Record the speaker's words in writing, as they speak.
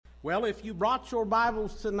Well, if you brought your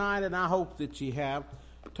Bibles tonight, and I hope that you have,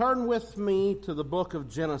 turn with me to the book of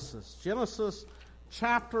Genesis. Genesis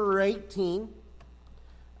chapter 18.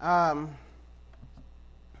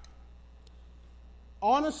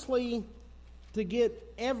 Honestly, to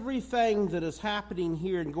get everything that is happening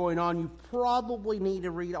here and going on, you probably need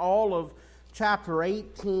to read all of chapter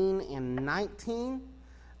 18 and 19.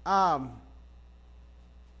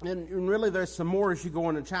 And really there's some more as you go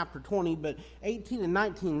into chapter 20, but 18 and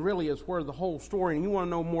 19 really is where the whole story, and you want to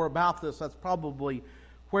know more about this, that's probably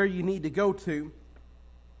where you need to go to.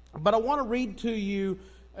 But I want to read to you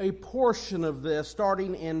a portion of this,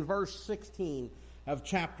 starting in verse 16 of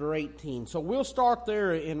chapter 18. So we'll start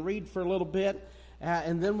there and read for a little bit,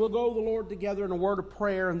 and then we'll go to the Lord together in a word of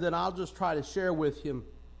prayer, and then I'll just try to share with you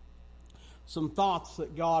some thoughts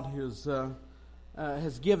that God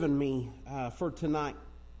has given me for tonight.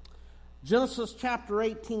 Genesis chapter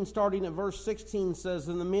 18, starting at verse 16, says,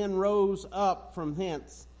 "And the men rose up from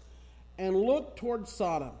thence, and looked toward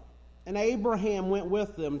Sodom, and Abraham went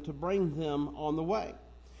with them to bring them on the way.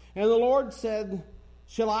 And the Lord said,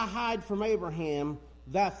 Shall I hide from Abraham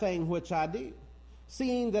that thing which I do?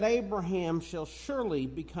 Seeing that Abraham shall surely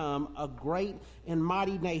become a great and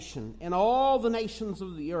mighty nation, and all the nations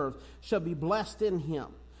of the earth shall be blessed in him.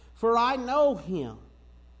 For I know him."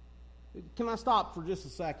 Can I stop for just a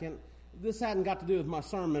second? This hadn't got to do with my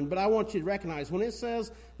sermon, but I want you to recognize when it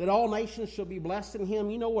says that all nations shall be blessed in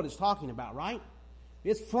him, you know what it's talking about, right?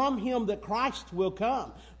 It's from him that Christ will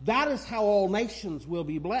come. That is how all nations will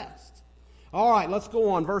be blessed. All right, let's go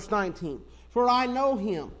on. Verse 19. "For I know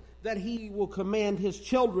him, that he will command his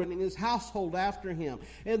children and his household after him,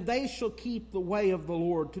 and they shall keep the way of the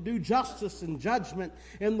Lord, to do justice and judgment,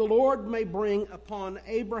 and the Lord may bring upon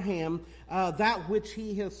Abraham that which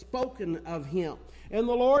he has spoken of him. And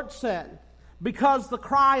the Lord said, Because the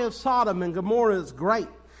cry of Sodom and Gomorrah is great,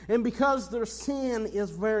 and because their sin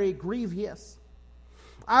is very grievous,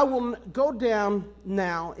 I will go down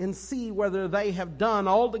now and see whether they have done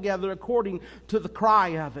altogether according to the cry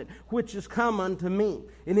of it, which is come unto me.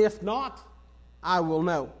 And if not, I will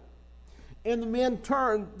know. And the men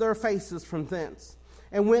turned their faces from thence,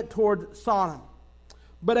 and went toward Sodom.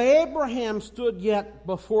 But Abraham stood yet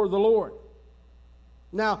before the Lord."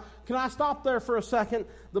 Now, can I stop there for a second?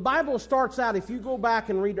 The Bible starts out, if you go back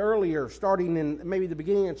and read earlier, starting in maybe the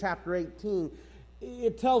beginning of chapter 18,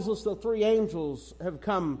 it tells us that three angels have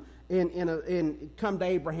come come to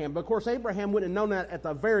Abraham. But of course, Abraham wouldn't have known that at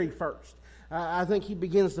the very first. I think he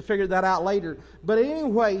begins to figure that out later. But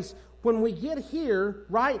anyways, when we get here,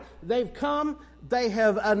 right, they've come, they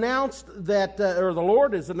have announced that, or the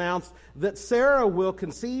Lord has announced that Sarah will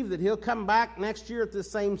conceive, that he'll come back next year at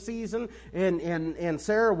this same season, and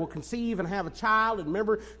Sarah will conceive and have a child. And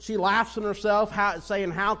remember, she laughs in herself,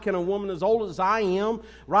 saying, "How can a woman as old as I am,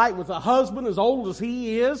 right, with a husband as old as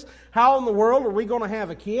he is, how in the world are we going to have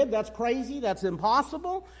a kid? That's crazy, that's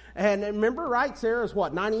impossible." And remember, right, Sarah's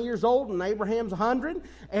 90 years old, and Abraham's 100.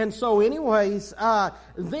 And so anyways,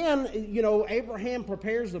 then, Abraham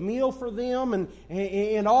prepares a meal for them,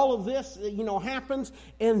 and all of this, happens.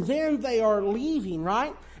 And then they are leaving,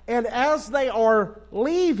 right? And as they are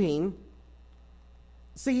leaving,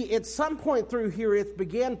 see, at some point through here, it's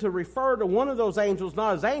began to refer to one of those angels,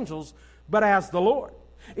 not as angels, but as the Lord.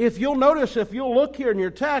 If you'll notice, if you'll look here in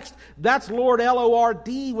your text, that's Lord, Lord,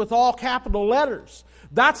 with all capital letters.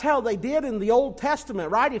 That's how they did in the Old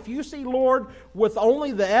Testament, right? If you see Lord with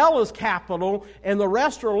only the L as capital and the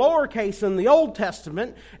rest are lowercase in the Old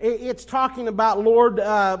Testament, it's talking about Lord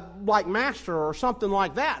like Master or something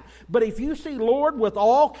like that. But if you see Lord with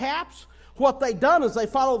all caps, what they've done is they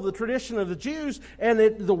follow the tradition of the Jews, and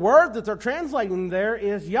the word that they're translating there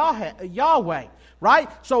is Yahweh. Right?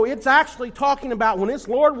 So it's actually talking about, when it's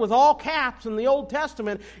Lord with all caps in the Old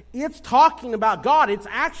Testament, it's talking about God. It's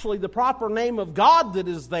actually the proper name of God that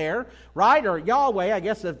is there, right? Or Yahweh, I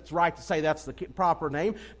guess it's right to say that's the proper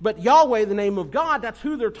name. But Yahweh, the name of God, that's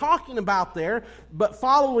who they're talking about there. But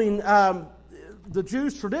following the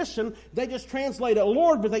Jews' tradition, they just translate it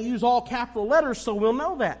Lord, but they use all capital letters, so we'll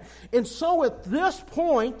know that. And so at this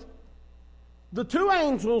point, the two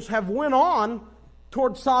angels have went on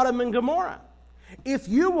toward Sodom and Gomorrah. If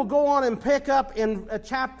you will go on and pick up in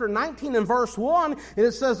chapter 19 and verse 1, and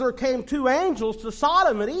it says there came two angels to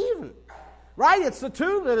Sodom at even. Right? It's the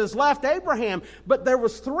two that has left Abraham. But there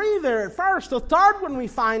was three there at first. The third one we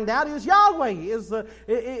find out is Yahweh, is the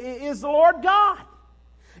Lord God.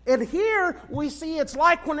 And here we see it's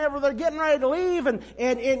like whenever they're getting ready to leave, and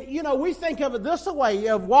we think of it this way,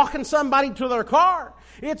 of walking somebody to their car.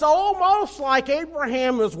 It's almost like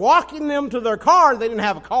Abraham is walking them to their car. They didn't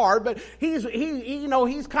have a car, but he's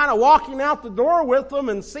kind of walking out the door with them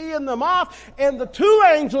and seeing them off. And the two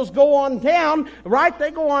angels go on down, right? They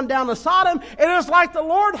go on down to Sodom, and it's like the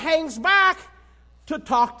Lord hangs back to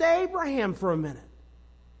talk to Abraham for a minute.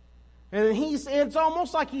 And it's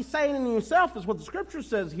almost like he's saying in himself, is what the Scripture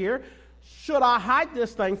says here, should I hide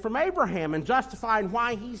this thing from Abraham? And justifying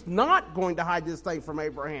why he's not going to hide this thing from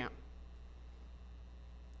Abraham.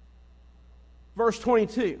 Verse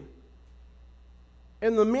 22.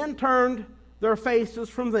 And the men turned their faces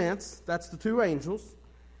from thence, that's the two angels,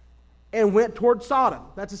 and went toward Sodom.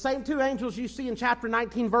 That's the same two angels you see in chapter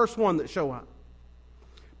 19, verse 1 that show up.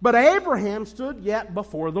 But Abraham stood yet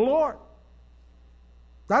before the Lord.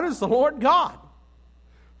 That is the Lord God.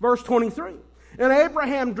 Verse 23. And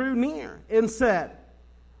Abraham drew near and said,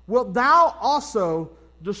 wilt thou also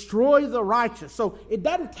destroy the righteous? So it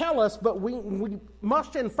doesn't tell us, but we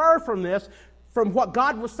must infer from this, from what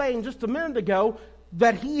God was saying just a minute ago,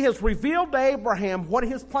 that he has revealed to Abraham what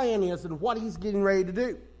his plan is and what he's getting ready to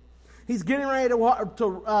do. He's getting ready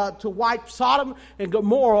to wipe Sodom and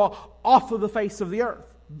Gomorrah off of the face of the earth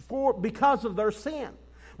because of their sin.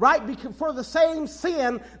 Right? For the same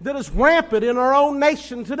sin that is rampant in our own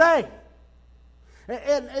nation today.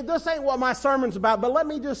 And this ain't what my sermon's about, but let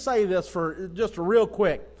me just say this for just real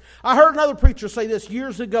quick. I heard another preacher say this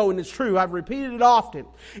years ago, and it's true. I've repeated it often.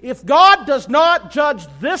 If God does not judge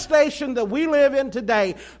this nation that we live in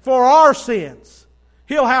today for our sins,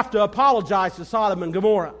 He'll have to apologize to Sodom and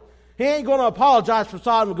Gomorrah. He ain't going to apologize for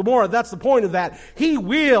Sodom and Gomorrah. That's the point of that. He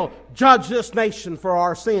will judge this nation for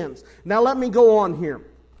our sins. Now let me go on here.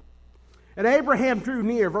 And Abraham drew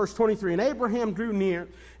near, verse 23, and Abraham drew near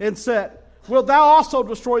and said, wilt thou also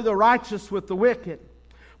destroy the righteous with the wicked?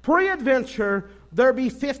 Peradventure there be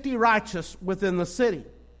 50 righteous within the city.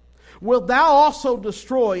 Wilt thou also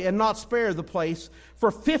destroy and not spare the place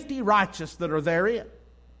for 50 righteous that are therein?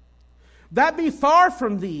 That be far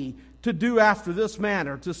from thee to do after this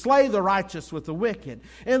manner, to slay the righteous with the wicked,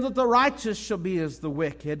 and that the righteous shall be as the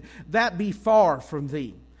wicked, that be far from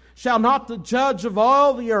thee. Shall not the judge of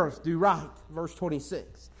all the earth do right? Verse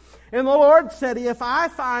 26. And the Lord said, if I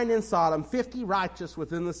find in Sodom 50 righteous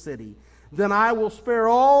within the city, then I will spare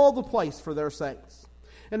all the place for their sakes.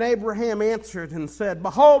 And Abraham answered and said,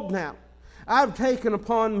 behold now, I have taken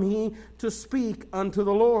upon me to speak unto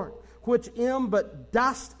the Lord, which am but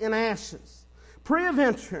dust and ashes.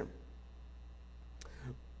 Peradventure,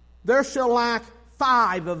 there shall lack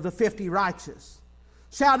 5 of the 50 righteous.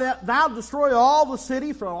 Shalt thou destroy all the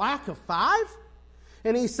city for a lack of 5?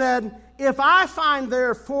 And he said, if I find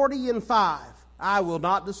there 40 and 5, I will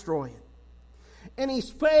not destroy it. And he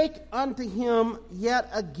spake unto him yet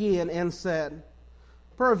again and said,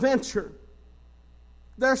 peradventure,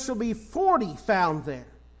 there shall be 40 found there.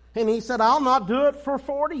 And he said, I'll not do it for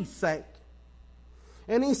 40's sake.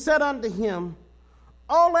 And he said unto him,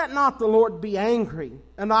 oh, let not the Lord be angry,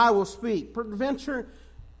 and I will speak. Peradventure,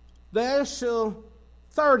 there shall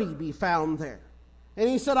 30 be found there. And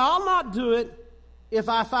he said, I'll not do it if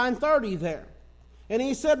I find 30 there. And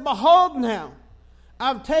he said, behold now,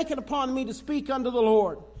 I've taken upon me to speak unto the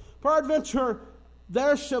Lord. Peradventure,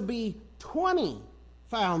 there shall be 20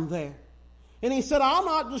 found there. And he said, I'll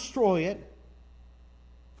not destroy it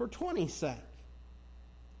for 20's sake.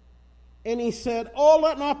 And he said, oh,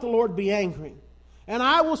 let not the Lord be angry, and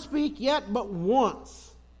I will speak yet but once.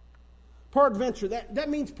 Peradventure, that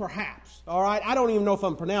means perhaps, all right? I don't even know if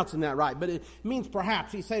I'm pronouncing that right, but it means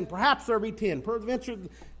perhaps. He's saying perhaps there be 10. Peradventure,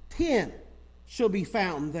 10 shall be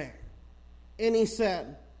found there. And he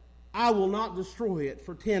said, I will not destroy it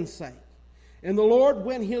for 10's sake. And the Lord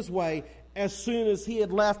went his way as soon as he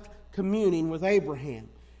had left communing with Abraham.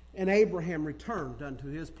 And Abraham returned unto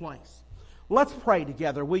his place. Let's pray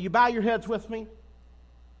together. Will you bow your heads with me?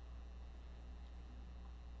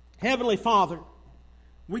 Heavenly Father,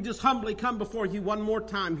 we just humbly come before you one more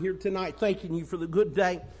time here tonight, thanking you for the good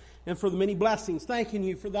day and for the many blessings. Thanking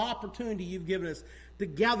you for the opportunity you've given us to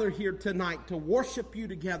gather here tonight, to worship you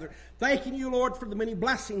together. Thanking you, Lord, for the many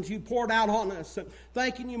blessings you poured out on us. And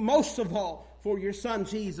thanking you most of all for your Son,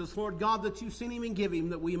 Jesus, Lord God, that you sent him and give him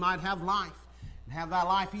that we might have life and have that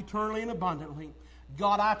life eternally and abundantly.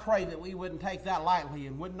 God, I pray that we wouldn't take that lightly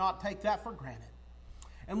and would not take that for granted.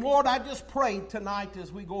 And Lord, I just pray tonight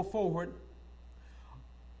as we go forward,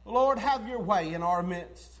 Lord, have your way in our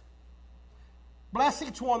midst. Bless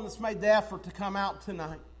each one that's made the effort to come out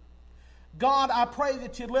tonight. God, I pray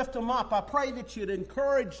that you'd lift them up. I pray that you'd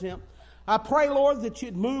encourage them. I pray, Lord, that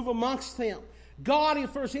you'd move amongst them. God,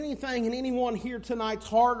 if there's anything in anyone here tonight's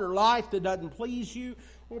heart or life that doesn't please you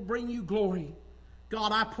or bring you glory,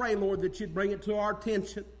 God, I pray, Lord, that you'd bring it to our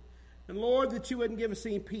attention. And Lord, that you wouldn't give us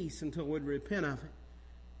any peace until we'd repent of it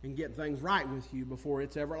and get things right with you before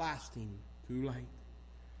it's everlasting too late.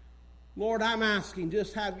 Lord, I'm asking,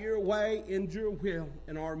 just have your way and your will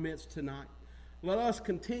in our midst tonight. Let us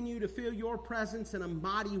continue to feel your presence in a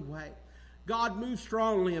mighty way. God, move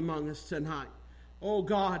strongly among us tonight. Oh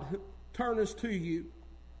God, turn us to you.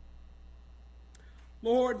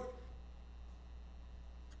 Lord,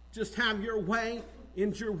 just have your way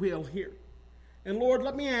and your will here. And Lord,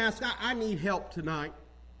 let me ask, I need help tonight.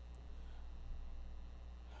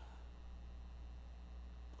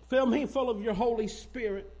 Fill me full of your Holy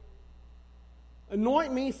Spirit.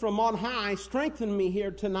 Anoint me from on high. Strengthen me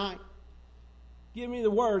here tonight. Give me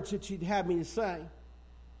the words that you'd have me to say.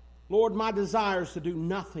 Lord, my desire is to do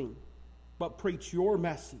nothing but preach your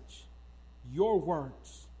message, your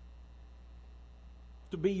words,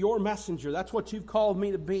 to be your messenger. That's what you've called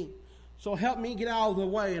me to be. So help me get out of the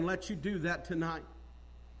way and let you do that tonight.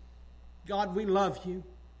 God, we love you.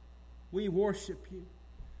 We worship you.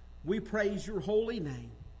 We praise your holy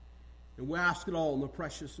name. And we ask it all in the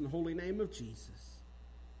precious and holy name of Jesus.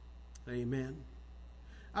 Amen.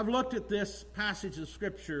 I've looked at this passage of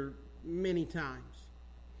Scripture many times.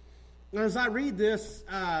 And as I read this,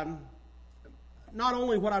 not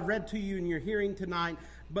only what I've read to you in your hearing tonight,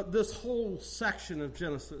 but this whole section of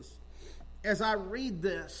Genesis, as I read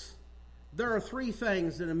this, there are three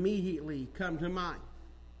things that immediately come to mind.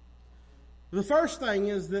 The first thing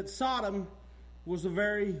is that Sodom was a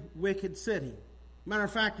very wicked city. Matter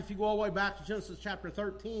of fact, if you go all the way back to Genesis chapter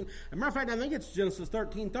 13, as a matter of fact, I think it's Genesis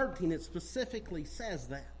 13:13, it specifically says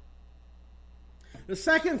that. The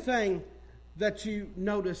second thing that you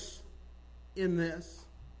notice in this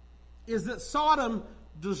is that Sodom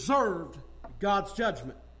deserved God's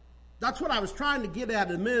judgment. That's what I was trying to get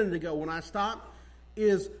at a minute ago when I stopped,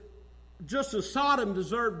 is just as Sodom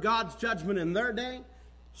deserved God's judgment in their day,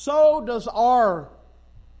 so does our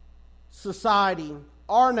society,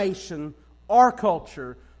 our nation, our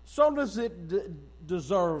culture, so does it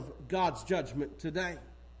deserve God's judgment today.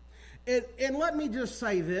 And let me just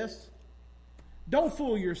say this. Don't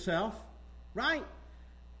fool yourself, right?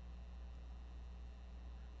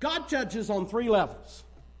 God judges on three levels.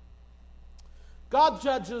 God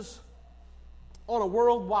judges on a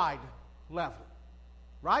worldwide level,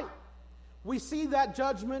 right? We see that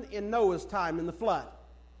judgment in Noah's time in the flood.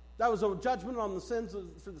 That was a judgment on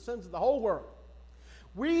for the sins of the whole world.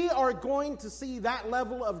 We are going to see that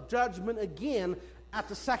level of judgment again at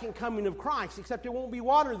the second coming of Christ, except it won't be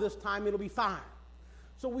water this time, it'll be fire.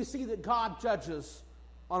 So we see that God judges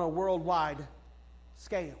on a worldwide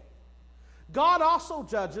scale. God also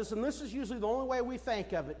judges, and this is usually the only way we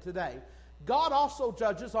think of it today, God also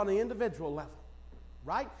judges on an individual level,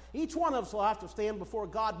 right? Each one of us will have to stand before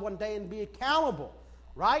God one day and be accountable,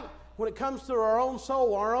 right? When it comes to our own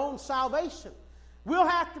soul, our own salvation. We'll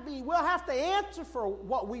have to answer for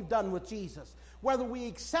what we've done with Jesus, whether we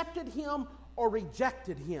accepted him or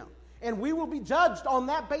rejected him. And we will be judged on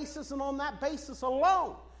that basis and on that basis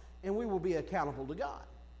alone. And we will be accountable to God.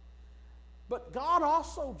 But God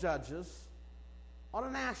also judges on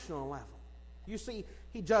a national level. You see,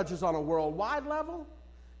 he judges on a worldwide level,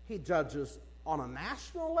 he judges on a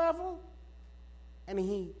national level, and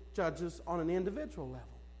he judges on an individual level.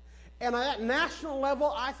 And that national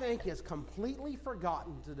level, I think, is completely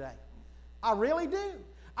forgotten today. I really do.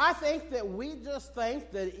 I think that we just think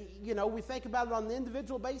that, we think about it on the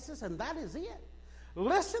individual basis, and that is it.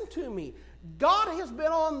 Listen to me. God has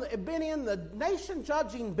been in the nation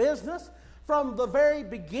judging business from the very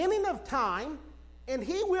beginning of time, and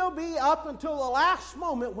he will be up until the last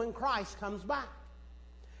moment when Christ comes back.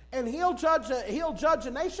 And he'll judge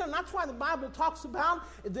a nation. And that's why the Bible talks about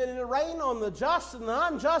that it'll rain on the just and the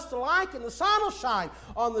unjust alike, and the sun will shine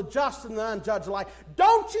on the just and the unjust alike.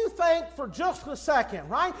 Don't you think for just a second,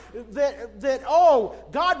 right, that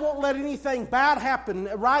God won't let anything bad happen,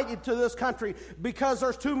 right, to this country because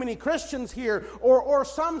there's too many Christians here, or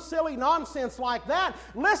some silly nonsense like that.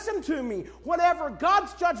 Listen to me. Whenever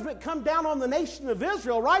God's judgment come down on the nation of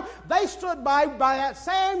Israel, right, they stood by that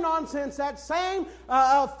same nonsense, that same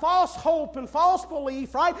false hope and false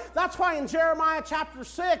belief, right? That's why in Jeremiah chapter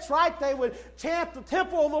 6, right, they would chant the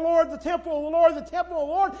temple of the Lord, the temple of the Lord, the temple of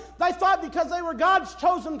the Lord. They thought because they were God's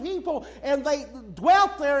chosen people and they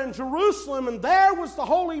dwelt there in Jerusalem and there was the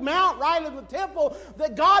holy mount, right, in the temple,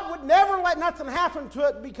 that God would never let nothing happen to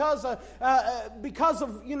it because of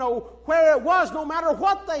where it was, no matter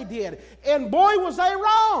what they did. And boy, was they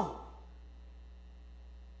wrong.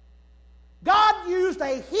 God used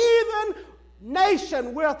a heathen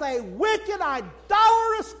nation with a wicked,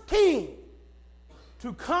 idolatrous king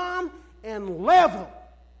to come and level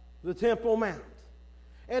the Temple Mount.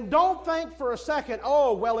 And don't think for a second,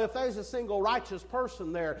 oh, well, if there's a single righteous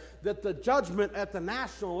person there, that the judgment at the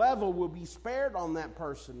national level will be spared on that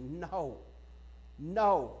person.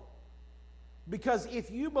 No. Because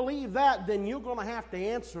if you believe that, then you're going to have to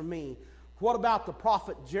answer me, what about the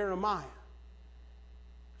prophet Jeremiah?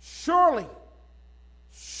 Surely,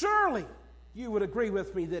 you would agree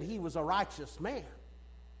with me that he was a righteous man.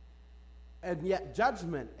 And yet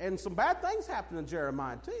judgment, and some bad things happened to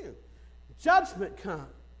Jeremiah too. Judgment comes.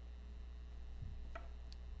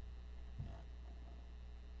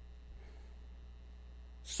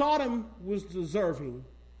 Sodom was deserving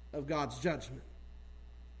of God's judgment.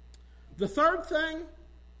 The third thing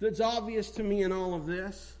that's obvious to me in all of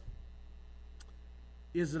this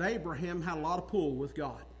is that Abraham had a lot of pull with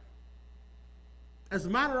God. As a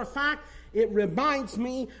matter of fact, it reminds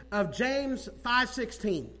me of James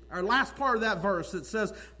 5:16, our last part of that verse that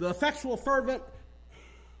says, the effectual fervent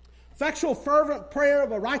prayer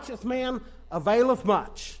of a righteous man availeth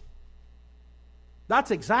much.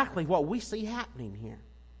 That's exactly what we see happening here.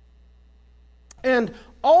 And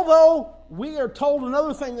although we are told,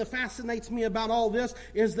 another thing that fascinates me about all this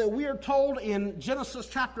is that we are told in Genesis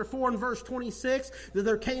chapter 4 and verse 26 that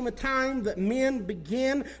there came a time that men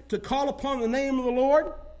began to call upon the name of the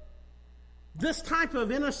Lord. This type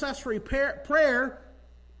of intercessory prayer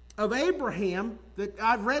of Abraham that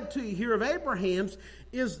I've read to you here of Abraham's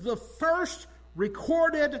is the first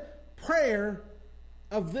recorded prayer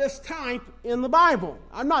of this type in the Bible.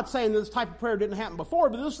 I'm not saying this type of prayer didn't happen before,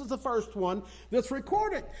 but this is the first one that's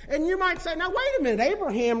recorded. And you might say, now wait a minute,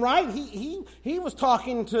 Abraham, right? He was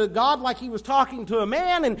talking to God like he was talking to a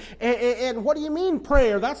man, and what do you mean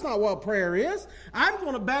prayer? That's not what prayer is. I'm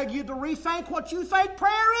going to beg you to rethink what you think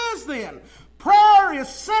prayer is then. Prayer is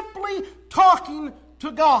simply talking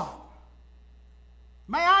to God.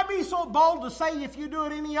 May I be so bold to say if you do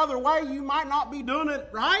it any other way, you might not be doing it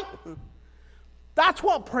right? That's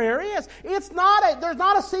what prayer is. There's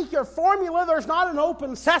not a secret formula. There's not an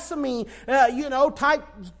open sesame, type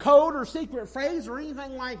code or secret phrase or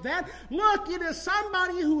anything like that. Look, it is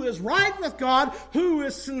somebody who is right with God, who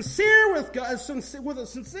is sincere with God, with a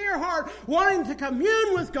sincere heart, wanting to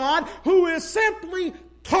commune with God, who is simply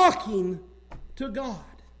talking to God.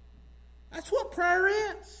 That's what prayer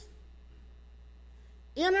is.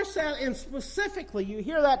 And specifically, you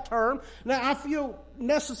hear that term. Now, I feel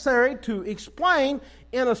necessary to explain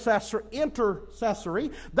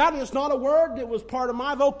intercessory. That is not a word that was part of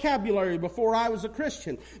my vocabulary before I was a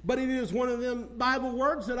Christian, but it is one of them Bible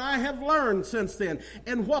words that I have learned since then.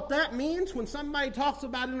 And what that means when somebody talks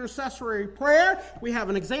about intercessory prayer, we have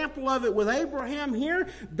an example of it with Abraham here.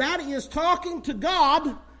 That is talking to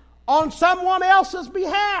God on someone else's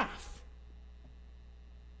behalf.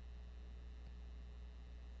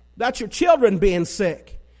 That's your children being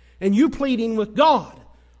sick and you pleading with God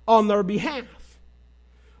on their behalf.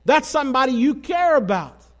 That's somebody you care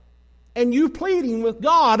about and you pleading with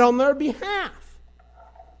God on their behalf.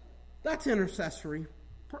 That's intercessory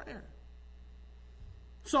prayer.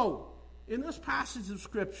 So, in this passage of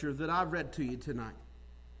Scripture that I've read to you tonight,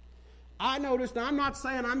 I noticed, now I'm not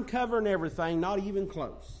saying I'm covering everything, not even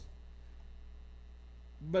close.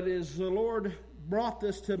 But as the Lord brought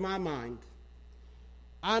this to my mind,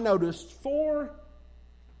 I noticed 4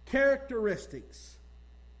 characteristics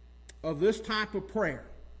of this type of prayer,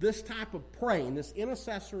 this type of praying, this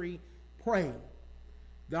intercessory praying,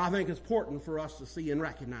 that I think is important for us to see and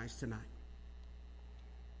recognize tonight.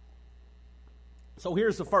 So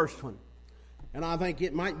here's the first one, and I think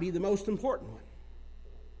it might be the most important one.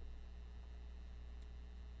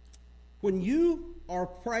 When you are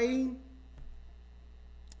praying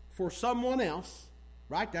for someone else,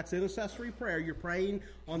 right? That's intercessory prayer. You're praying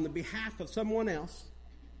on the behalf of someone else.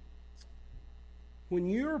 When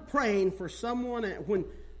you're praying for someone, when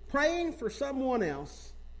praying for someone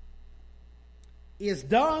else is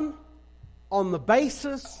done on the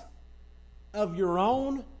basis of your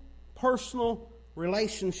own personal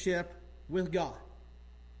relationship with God.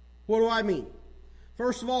 What do I mean?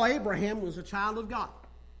 First of all, Abraham was a child of God.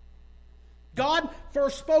 God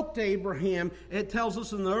first spoke to Abraham, it tells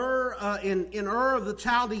us in Ur of the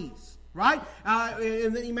Chaldees, right?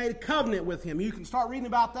 And then he made a covenant with him. You can start reading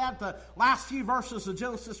about that, the last few verses of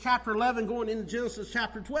Genesis chapter 11 going into Genesis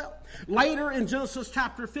chapter 12. Later in Genesis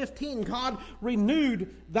chapter 15, God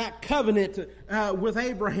renewed that covenant with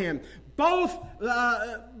Abraham. Both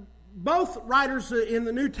both writers in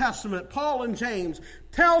the New Testament, Paul and James,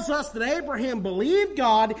 tells us that Abraham believed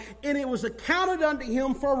God and it was accounted unto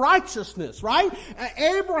him for righteousness, right?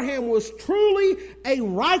 Abraham was truly a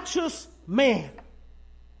righteous man.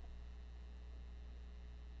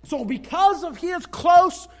 So because of his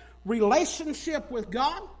close relationship with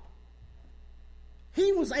God,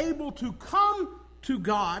 he was able to come to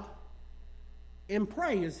God and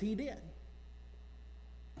pray as he did.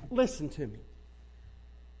 Listen to me.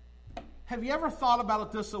 Have you ever thought about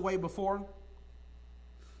it this way before?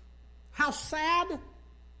 How sad,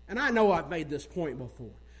 and I know I've made this point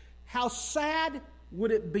before, how sad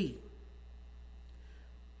would it be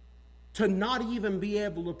to not even be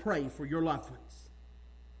able to pray for your loved ones?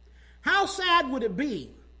 How sad would it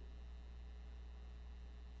be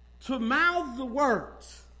to mouth the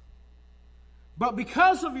words, but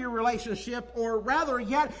because of your relationship, or rather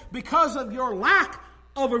yet, because of your lack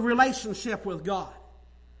of a relationship with God,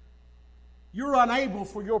 you're unable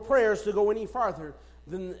for your prayers to go any farther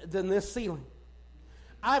than this ceiling?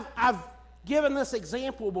 I've given this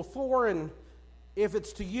example before, and if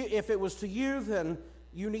it was to you, then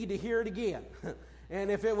you need to hear it again.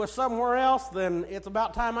 And if it was somewhere else, then it's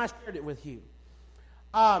about time I shared it with you.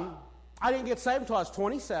 I didn't get saved until I was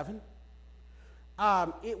 27.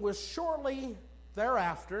 It was shortly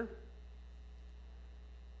thereafter.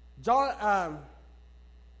 Jonathan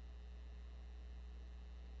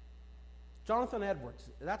Edwards,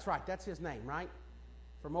 that's right, that's his name, right?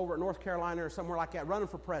 From over at North Carolina or somewhere like that, running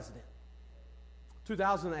for president.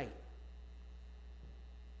 2008.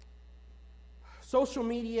 Social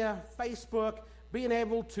media, Facebook, being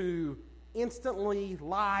able to instantly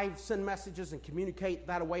live send messages and communicate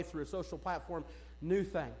that away through a social platform, new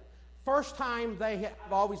thing. First time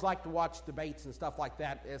I've always liked to watch debates and stuff like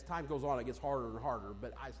that. As time goes on, it gets harder and harder,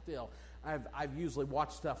 but I've usually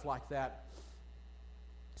watched stuff like that,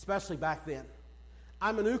 especially back then.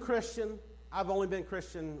 I'm a new Christian. I've only been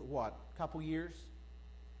Christian, a couple years.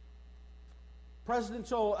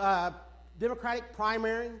 Presidential Democratic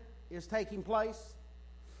primary is taking place.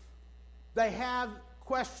 They have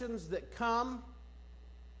questions that come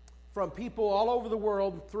from people all over the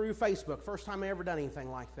world through Facebook. First time I ever done anything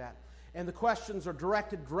like that. And the questions are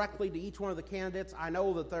directed directly to each one of the candidates. I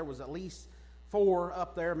know that there was at least 4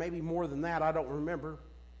 up there, maybe more than that, I don't remember.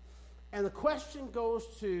 And the question goes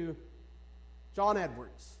to John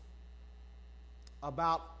Edwards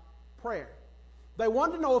about prayer. They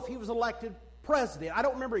wanted to know if he was elected president. I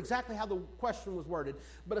don't remember exactly how the question was worded,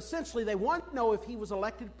 but essentially they wanted to know if he was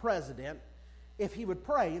elected president, if he would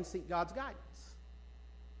pray and seek God's guidance.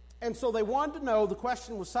 And so they wanted to know, the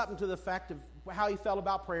question was something to the effect of how he felt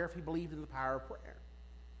about prayer, if he believed in the power of prayer.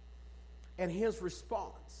 And his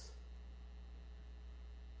response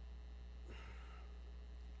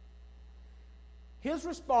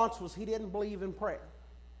was he didn't believe in prayer.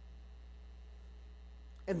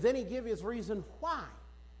 And then he gave his reason why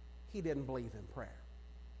he didn't believe in prayer.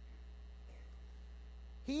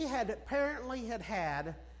 He had apparently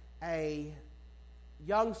had a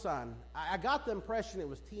young son. I got the impression it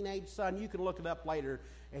was teenage son. You can look it up later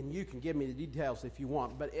and you can give me the details if you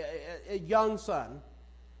want. But a young son,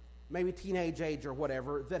 maybe teenage age or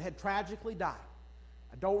whatever, that had tragically died.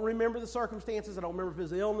 I don't remember the circumstances. I don't remember if it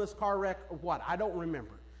was illness, car wreck, or what. I don't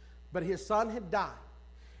remember. But his son had died.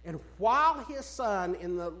 And while his son,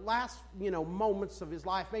 in the last moments of his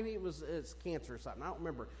life, maybe it was cancer or something, I don't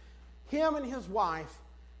remember, him and his wife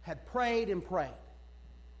had prayed and prayed.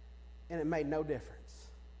 And it made no difference.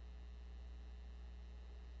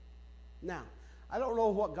 Now, I don't know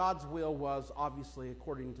what God's will was, obviously,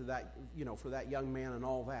 according to that, for that young man and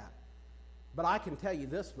all that. But I can tell you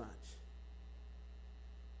this much.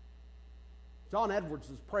 John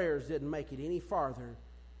Edwards' prayers didn't make it any farther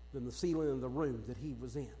than the ceiling of the room that he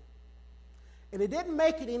was in. And it didn't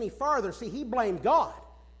make it any farther. See, he blamed God.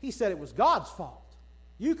 He said it was God's fault.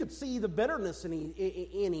 You could see the bitterness in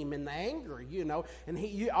him and the anger, And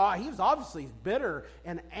he was obviously bitter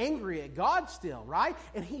and angry at God still, right?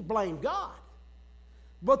 And he blamed God.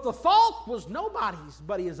 But the fault was nobody's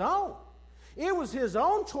but his own. It was his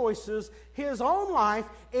own choices, his own life,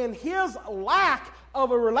 and his lack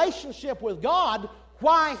of a relationship with God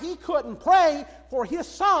why he couldn't pray for his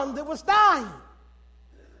son that was dying.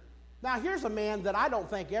 Now, here's a man that I don't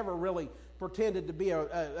think ever really pretended to be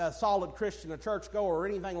a solid Christian, a churchgoer, or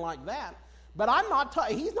anything like that. But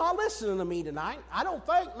he's not listening to me tonight. I don't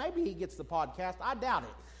think. Maybe he gets the podcast. I doubt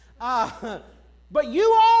it. But you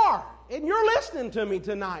are, and you're listening to me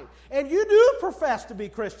tonight. And you do profess to be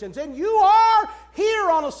Christians. And you are here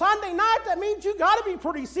on a Sunday night. That means you got to be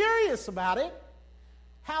pretty serious about it.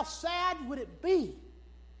 How sad would it be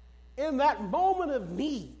in that moment of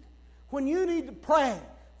need when you need to pray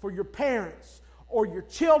for your parents or your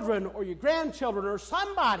children or your grandchildren or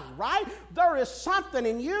somebody, right? There is something,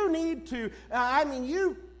 and you need to,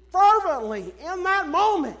 you fervently in that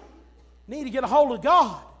moment need to get a hold of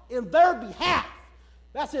God in their behalf.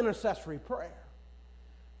 That's intercessory prayer.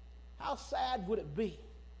 How sad would it be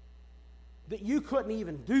that you couldn't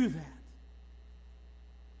even do that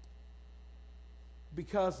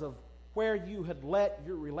because of where you had let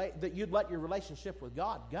your relationship with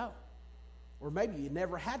God go? Or maybe you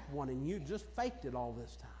never had one and you just faked it all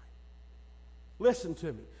this time. Listen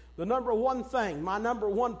to me. The number one thing, my number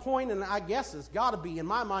one point, and I guess it's got to be in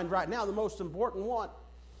my mind right now the most important one,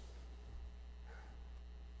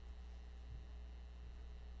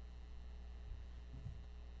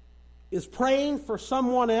 is praying for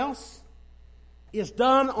someone else is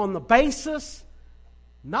done on the basis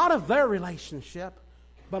not of their relationship,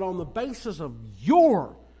 but on the basis of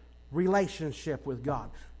your relationship with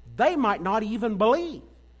God. They might not even believe.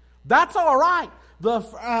 That's all right.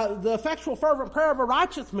 The effectual fervent prayer of a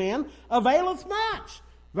righteous man availeth much.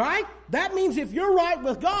 Right? That means if you're right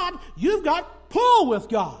with God, you've got pull with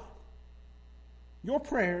God. Your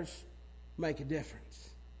prayers make a difference.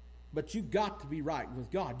 But you've got to be right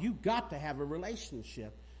with God. You've got to have a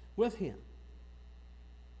relationship with Him.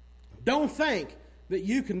 Don't think that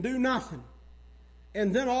you can do nothing.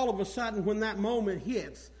 And then all of a sudden, when that moment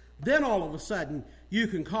hits, then all of a sudden you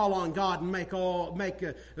can call on God and make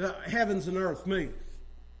heavens and earth move.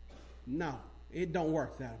 No, it don't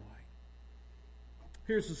work that way.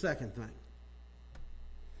 Here's the second thing.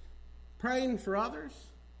 Praying for others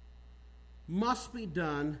must be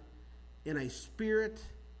done in a spirit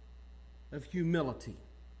of humility.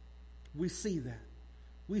 We see that.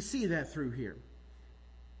 We see that through here.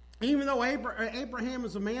 Even though Abraham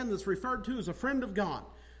is a man that's referred to as a friend of God,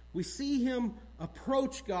 we see him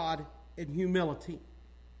approach God in humility.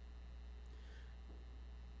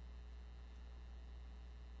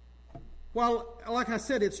 Well, like I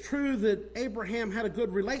said, it's true that Abraham had a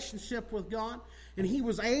good relationship with God, and he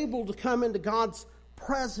was able to come into God's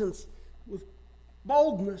presence with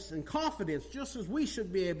boldness and confidence, just as we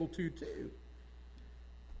should be able to too.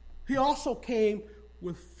 He also came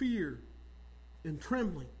with fear and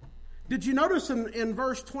trembling. Did you notice in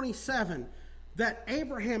verse 27 that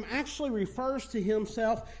Abraham actually refers to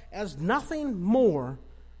himself as nothing more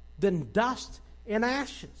than dust and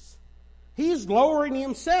ashes? He's lowering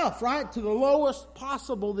himself, right, to the lowest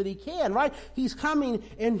possible that he can, right? He's coming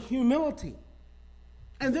in humility.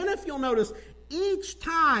 And then if you'll notice, each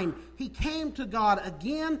time he came to God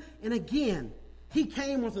again and again, he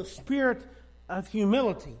came with a spirit of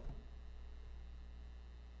humility.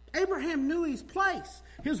 Abraham knew his place.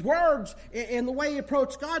 His words and the way he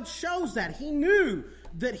approached God shows that. He knew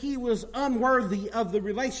that he was unworthy of the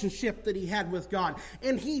relationship that he had with God.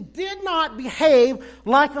 And he did not behave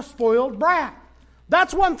like a spoiled brat.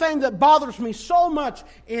 That's one thing that bothers me so much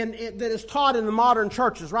that is taught in the modern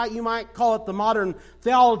churches, right? You might call it the modern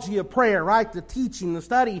theology of prayer, right? The teaching, the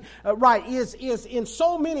study, right, is in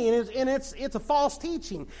so many, and it's a false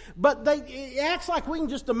teaching. But it acts like we can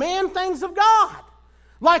just demand things of God.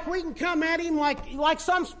 Like we can come at Him like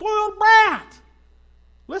some spoiled brat.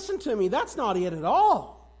 Listen to me, that's not it at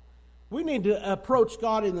all. We need to approach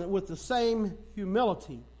God with the same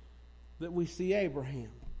humility that we see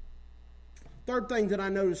Abraham. Third thing that I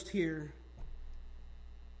noticed here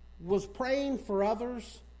was praying for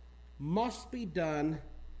others must be done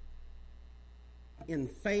in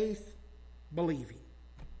faith believing.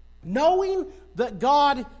 Knowing that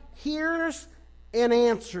God hears and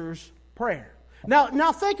answers prayer.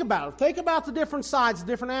 Now think about it. Think about the different sides, the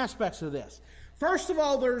different aspects of this. First of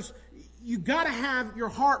all, you've got to have your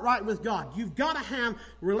heart right with God. You've got to have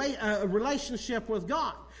a relationship with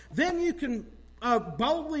God. Then you can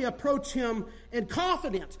boldly approach Him in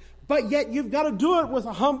confidence. But yet you've got to do it with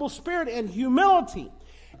a humble spirit and humility.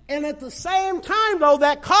 And at the same time, though,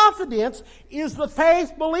 that confidence is the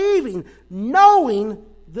faith believing, knowing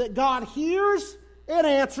that God hears and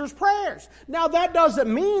answers prayers. Now that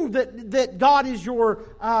doesn't mean that God is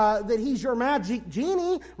that He's your magic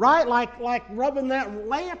genie, right? Like rubbing that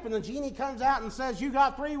lamp and the genie comes out and says, "You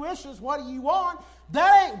got 3 wishes. What do you want?"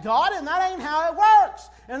 That ain't God, and that ain't how it works.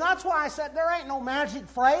 And that's why I said there ain't no magic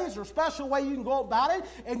phrase or special way you can go about it,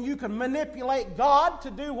 and you can manipulate God to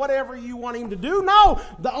do whatever you want Him to do. No,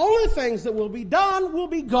 the only things that will be done will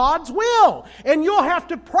be God's will. And you'll have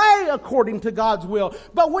to pray according to God's will.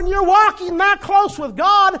 But when you're walking that close with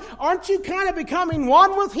God, aren't you kind of becoming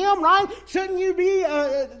one with Him, right? Shouldn't you be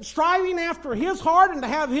striving after His heart and to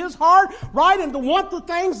have His heart, right? And to want the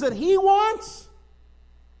things that He wants?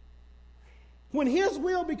 When His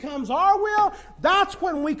will becomes our will, that's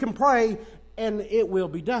when we can pray and it will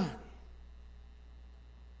be done.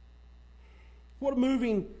 What a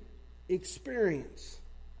moving experience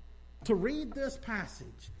to read this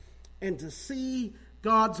passage and to see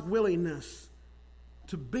God's willingness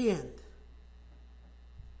to bend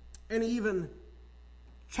and even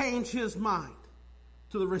change His mind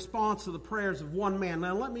to the response of the prayers of one man.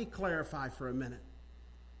 Now let me clarify for a minute.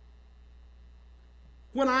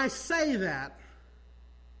 When I say that,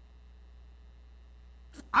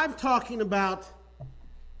 I'm talking about,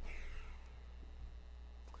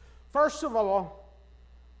 first of all,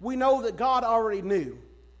 we know that God already knew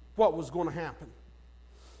what was going to happen.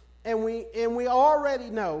 And we already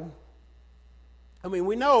know,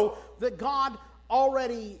 we know that God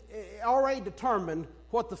already determined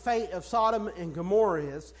what the fate of Sodom and Gomorrah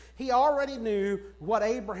is. He already knew what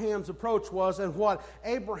Abraham's approach was and what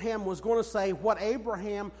Abraham was going to say, what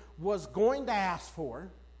Abraham was going to ask for.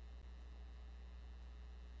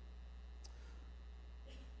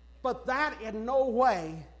 But that in no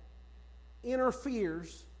way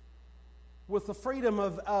interferes with the freedom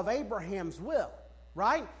of Abraham's will,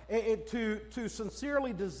 right? To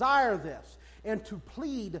sincerely desire this and to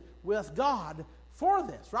plead with God for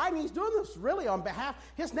this, right? And he's doing this really on behalf.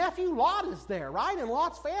 His nephew Lot is there, right? And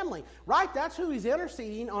Lot's family, right? That's who he's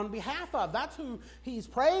interceding on behalf of. That's who he's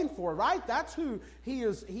praying for, right? That's who he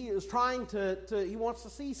is trying to he wants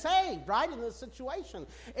to see saved, right? In this situation.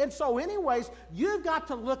 And so anyways, you've got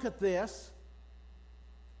to look at this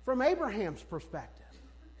from Abraham's perspective.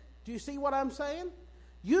 Do you see what I'm saying?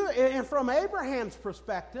 And from Abraham's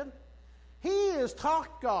perspective, he has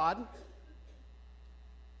talked God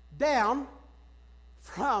down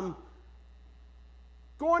from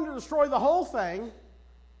going to destroy the whole thing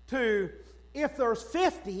to, if there's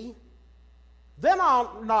 50, then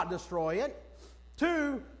I'll not destroy it,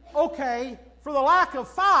 to, okay, for the lack of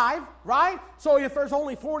 5, right? So if there's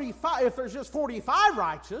only 45, if there's just 45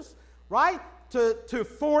 righteous, right? To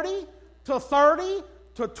 40, to 30,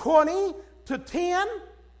 to 20, to 10.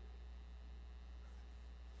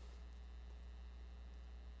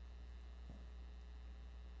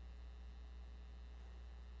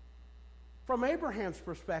 From Abraham's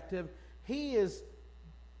perspective, he is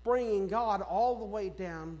bringing God all the way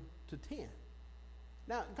down to 10.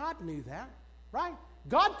 Now, God knew that, right?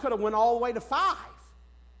 God could have went all the way to 5.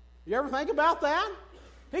 You ever think about that?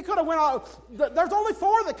 He could have went all... There's only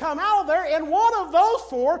 4 that come out of there, and one of those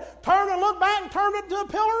 4 turned and looked back and turned it into a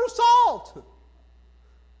pillar of salt.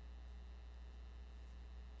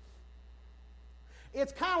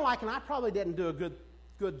 It's kind of like, and I probably didn't do a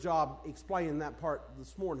good job explaining that part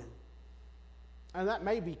this morning. And that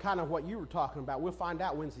may be kind of what you were talking about. We'll find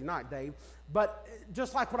out Wednesday night, Dave. But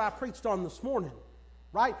just like what I preached on this morning,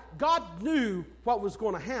 right? God knew what was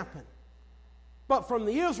going to happen. But from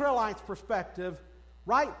the Israelites' perspective,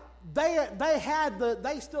 right,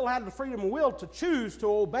 they still had the freedom of will to choose to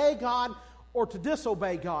obey God or to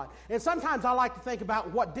disobey God. And sometimes I like to think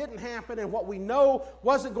about what didn't happen and what we know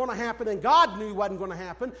wasn't going to happen and God knew wasn't going to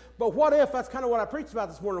happen. But what if, that's kind of what I preached about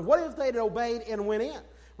this morning, what if they'd obeyed and went in?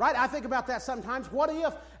 Right? I think about that sometimes. What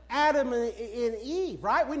if Adam and Eve,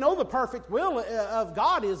 right? We know the perfect will of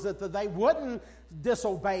God is that they wouldn't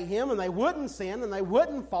disobey Him and they wouldn't sin and they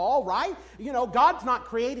wouldn't fall, right? You know, God's not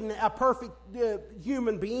creating a perfect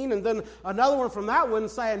human being and then another one from that one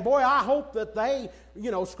saying, boy, I hope that they,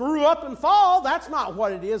 screw up and fall. That's not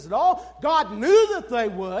what it is at all. God knew that they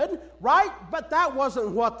would, right? But that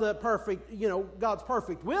wasn't what the perfect, God's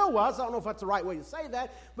perfect will was. I don't know if that's the right way to say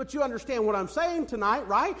that, but you understand what I'm saying tonight,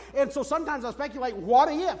 right? And so sometimes I speculate, what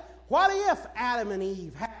if? What if Adam and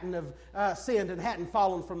Eve hadn't have sinned and hadn't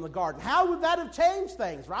fallen from the garden? How would that have changed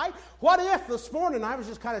things, right? What if this morning, I was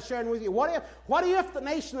just kind of sharing with you, what if the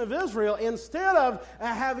nation of Israel, instead of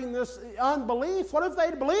having this unbelief, what if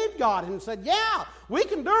they'd believed God and said, yeah, we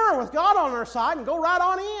can do it with God on our side and go right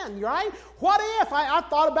on in, right? What if, I've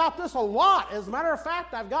thought about this a lot. As a matter of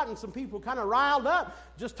fact, I've gotten some people kind of riled up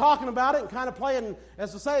just talking about it and kind of playing,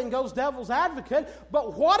 as the saying goes, devil's advocate.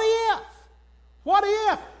 But what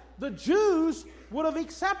if the Jews would have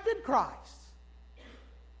accepted Christ?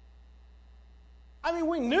 I mean,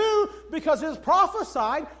 we knew because it's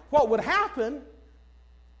prophesied what would happen.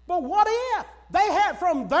 But what if? They had,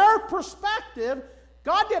 from their perspective,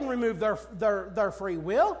 God didn't remove their free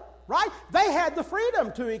will, right? They had the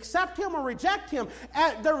freedom to accept Him or reject Him.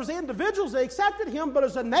 There was individuals that accepted Him, but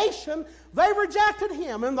as a nation, they rejected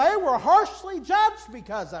Him, and they were harshly judged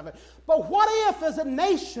because of it. But what if, as a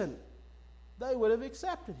nation, they would have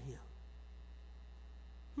accepted Him?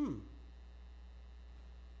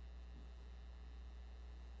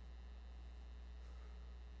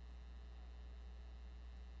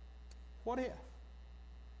 What if?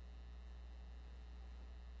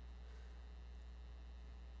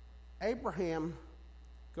 Abraham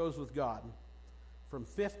goes with God from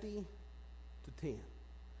 50 to 10.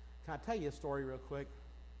 Can I tell you a story real quick?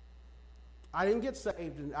 I didn't get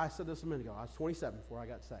saved, and I said this a minute ago. I was 27 before I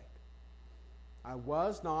got saved. I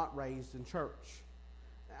was not raised in church.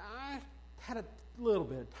 I had a little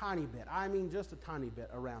bit, a tiny bit. I mean, just a tiny bit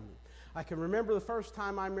around me. I can remember the first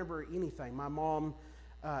time I remember anything. My mom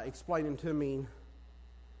explaining to me,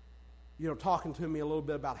 talking to me a little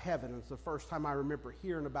bit about heaven. It's the first time I remember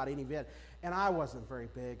hearing about any of it. And I wasn't very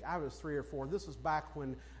big. I was 3 or 4. This was back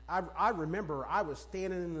when I remember I was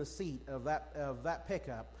standing in the seat of that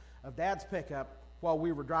pickup, of Dad's pickup, while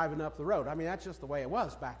we were driving up the road. I mean, that's just the way it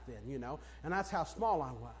was back then, and that's how small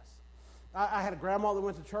I was. I had a grandma that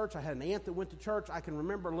went to church. I had an aunt that went to church. I can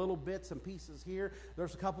remember little bits and pieces here.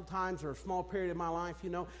 There's a couple times or a small period in my life,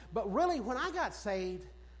 But really, when I got saved,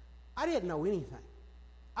 I didn't know anything.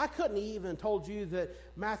 I couldn't even told you that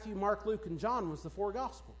Matthew, Mark, Luke, and John was the 4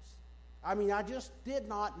 Gospels. I mean, I just did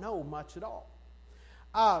not know much at all.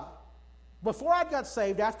 Before I got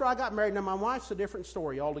saved, after I got married, now my wife's a different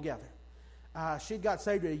story altogether. She got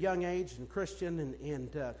saved at a young age and Christian.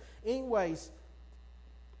 Anyways,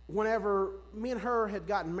 whenever me and her had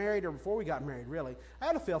gotten married, or before we got married, really, I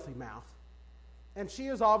had a filthy mouth. And she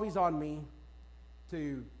was always on me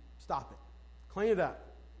to stop it, clean it up.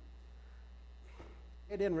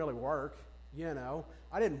 It didn't really work,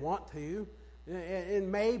 I didn't want to.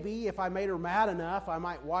 And maybe if I made her mad enough, I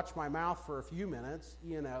might watch my mouth for a few minutes,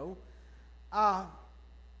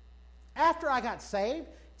 After I got saved,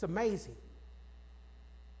 it's amazing.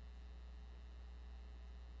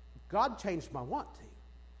 God changed my want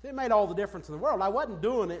to. It made all the difference in the world. I wasn't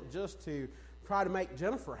doing it just to try to make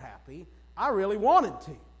Jennifer happy. I really wanted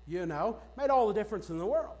to, Made all the difference in the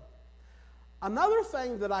world. Another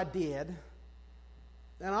thing that I did,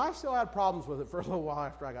 and I still had problems with it for a little while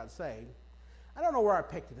after I got saved. I don't know where I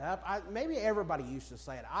picked it up. Maybe everybody used to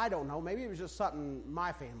say it. I don't know. Maybe it was just something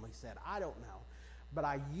my family said. I don't know. But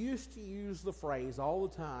I used to use the phrase all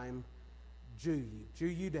the time, Jew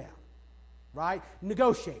you down. Right?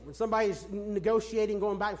 Negotiate. When somebody's negotiating,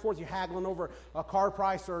 going back and forth, you're haggling over a car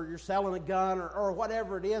price, or you're selling a gun, or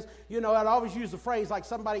whatever it is. I'd always use the phrase like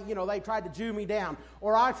somebody, they tried to Jew me down.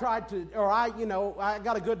 Or I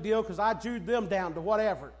got a good deal because I Jewed them down to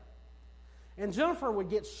whatever. And Jennifer would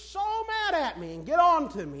get so mad at me and get on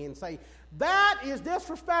to me and say, that is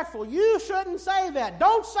disrespectful. You shouldn't say that.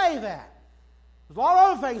 Don't say that. There's a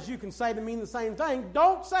lot of other things you can say to mean the same thing.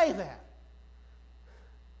 Don't say that.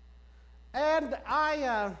 And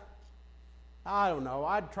I don't know,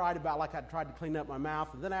 I tried to clean up my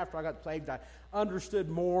mouth, and then after I got saved, I understood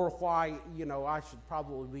more why, I should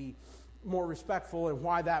probably be more respectful and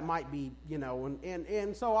why that might be,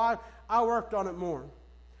 and so I worked on it more.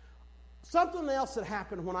 Something else that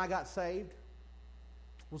happened when I got saved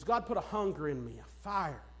was God put a hunger in me, a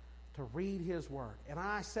fire to read His Word. And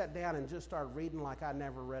I sat down and just started reading like I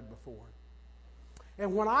never read before.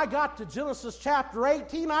 And when I got to Genesis chapter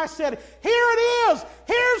 18, I said, here it is.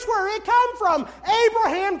 Here's where it come from.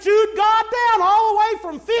 Abraham Jewed God down all the way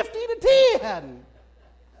from 50 to 10.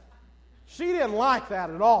 She didn't like that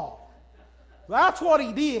at all. That's what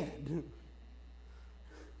he did.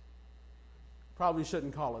 Probably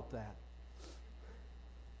shouldn't call it that.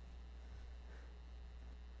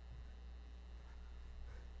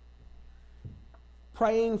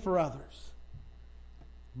 Praying for others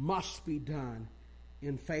must be done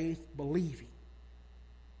in faith, believing,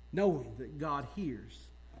 knowing that God hears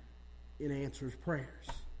and answers prayers.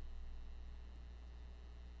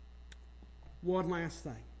 One last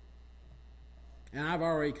thing, and I've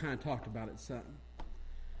already kind of talked about it some.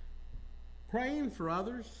 Praying for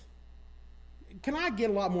others. Can I get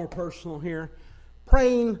a lot more personal here?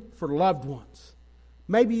 Praying for loved ones.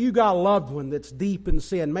 Maybe you got a loved one that's deep in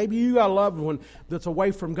sin. Maybe you got a loved one that's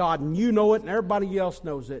away from God, and you know it and everybody else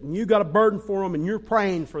knows it. And you got a burden for them and you're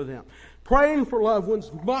praying for them. Praying for loved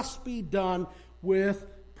ones must be done with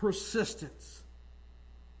persistence.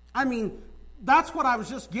 I mean, that's what I was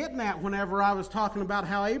just getting at whenever I was talking about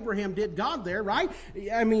how Abraham did God there, right?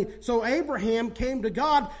 I mean, so Abraham came to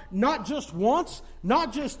God not just once,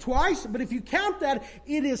 not just twice, but if you count that,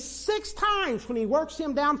 it is 6 times when he works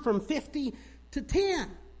him down from 50 to 10.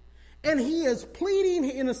 And he is pleading,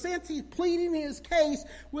 in a sense, he's pleading his case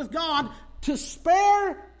with God to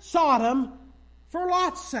spare Sodom for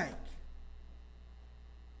Lot's sake.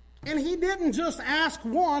 And he didn't just ask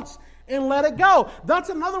once and let it go. That's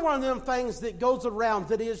another one of them things that goes around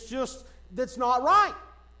that is just, that's not right.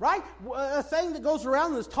 right? A thing that goes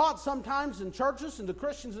around that's taught sometimes in churches and to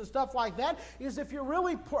Christians and stuff like that is if you're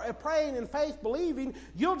really praying in faith, believing,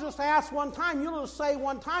 you'll just ask one time, you'll just say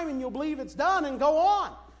one time, and you'll believe it's done and go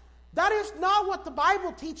on. That is not what the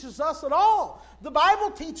Bible teaches us at all. The Bible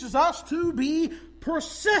teaches us to be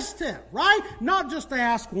persistent, right? Not just to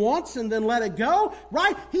ask once and then let it go,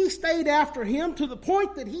 right? He stayed after him to the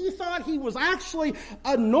point that he thought he was actually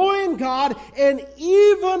annoying God and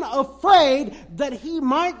even afraid that he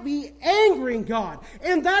might be angering God.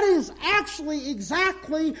 And that is actually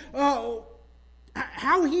exactly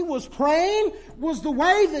how he was praying, was the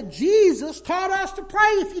way that Jesus taught us to pray.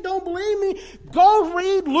 If you don't believe me, go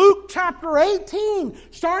read Luke chapter 18,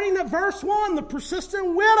 starting at verse 1, the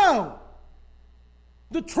persistent widow.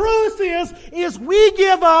 The truth is we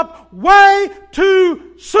give up way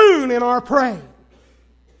too soon in our praying.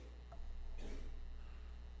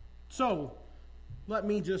 So, let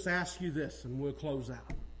me just ask you this and we'll close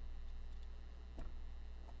out.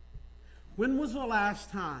 When was the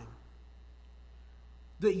last time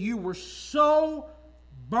that you were so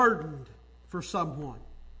burdened for someone?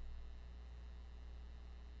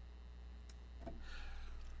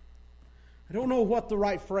 I don't know what the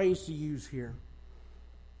right phrase to use here.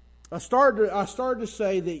 I started to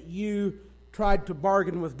say that you tried to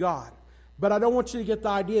bargain with God. But I don't want you to get the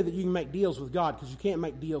idea that you can make deals with God, because you can't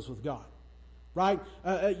make deals with God. Right?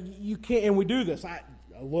 You can't, and we do this.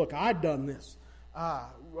 I'd done this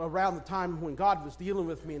around the time when God was dealing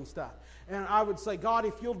with me and stuff. And I would say, God,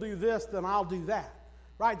 if you'll do this, then I'll do that.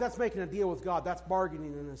 Right? That's making a deal with God. That's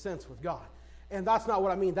bargaining in a sense with God. And that's not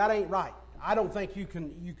what I mean. That ain't right. I don't think you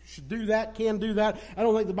should do that, can do that. I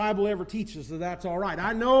don't think the Bible ever teaches that that's all right.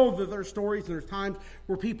 I know that there's stories and there's times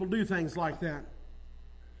where people do things like that.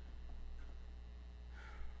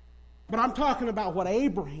 But I'm talking about what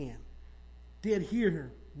Abraham did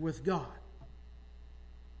here with God.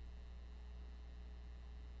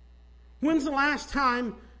 When's the last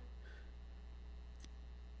time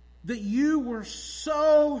that you were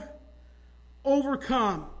so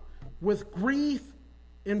overcome with grief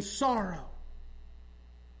and sorrow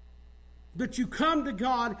that you come to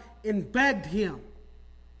God and begged Him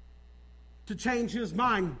to change His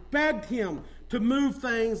mind, begged Him to move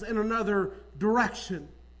things in another direction?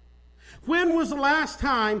 When was the last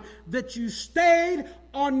time that you stayed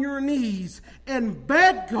on your knees and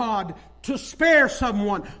begged God to spare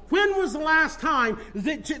someone? When was the last time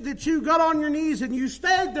that you got on your knees and you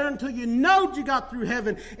stayed there until you knowed you got through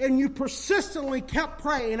heaven and you persistently kept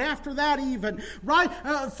praying after that even, right?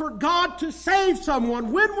 For God to save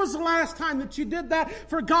someone. When was the last time that you did that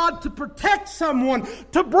for God to protect someone,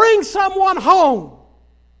 to bring someone home?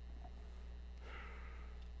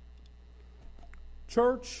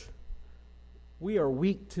 Church, we are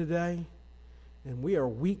weak today, and we are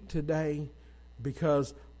weak today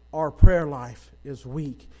because our prayer life is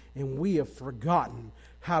weak, and we have forgotten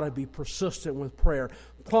how to be persistent with prayer.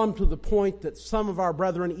 Plumb to the point that some of our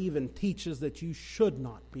brethren even teaches that you should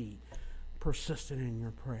not be persistent in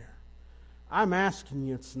your prayer. I'm asking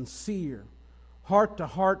you, sincere, heart to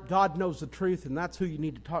heart. God knows the truth, and that's who you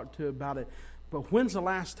need to talk to about it. But when's the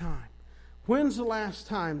last time? When's the last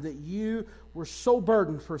time that you were so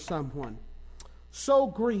burdened for someone, so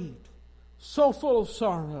grieved, so full of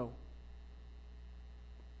sorrow,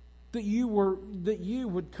 that you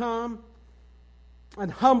would come and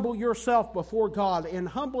humble yourself before God, and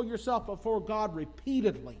humble yourself before God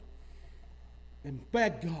repeatedly, and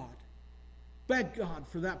beg God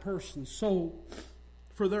for that person's soul,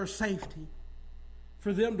 for their safety,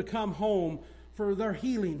 for them to come home, for their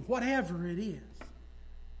healing, whatever it is?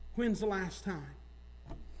 When's the last time?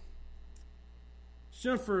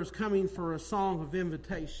 Jennifer is coming for a song of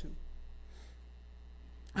invitation.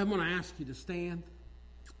 I'm going to ask you to stand.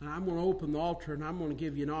 And I'm going to open the altar, and I'm going to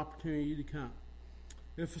give you an opportunity to come.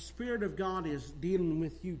 If the Spirit of God is dealing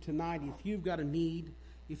with you tonight, if you've got a need,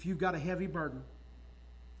 if you've got a heavy burden,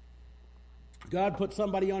 God put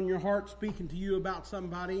somebody on your heart speaking to you about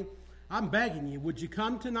somebody, I'm begging you, would you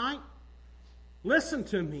come tonight? Listen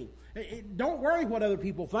to me. Don't worry what other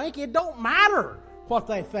people think. It don't matter what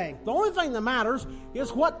they think. The only thing that matters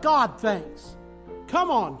is what God thinks. Come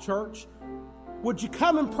on, church. Would you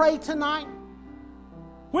come and pray tonight?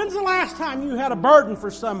 When's the last time you had a burden for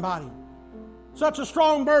somebody? Such a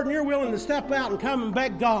strong burden you're willing to step out and come and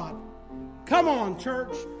beg God. Come on,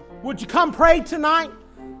 church. Would you come pray tonight?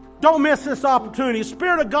 Don't miss this opportunity.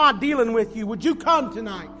 Spirit of God dealing with you. Would you come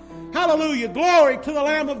tonight? Hallelujah. Glory to the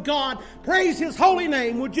Lamb of God. Praise His holy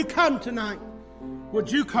name. Would you come tonight? Would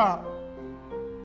you come?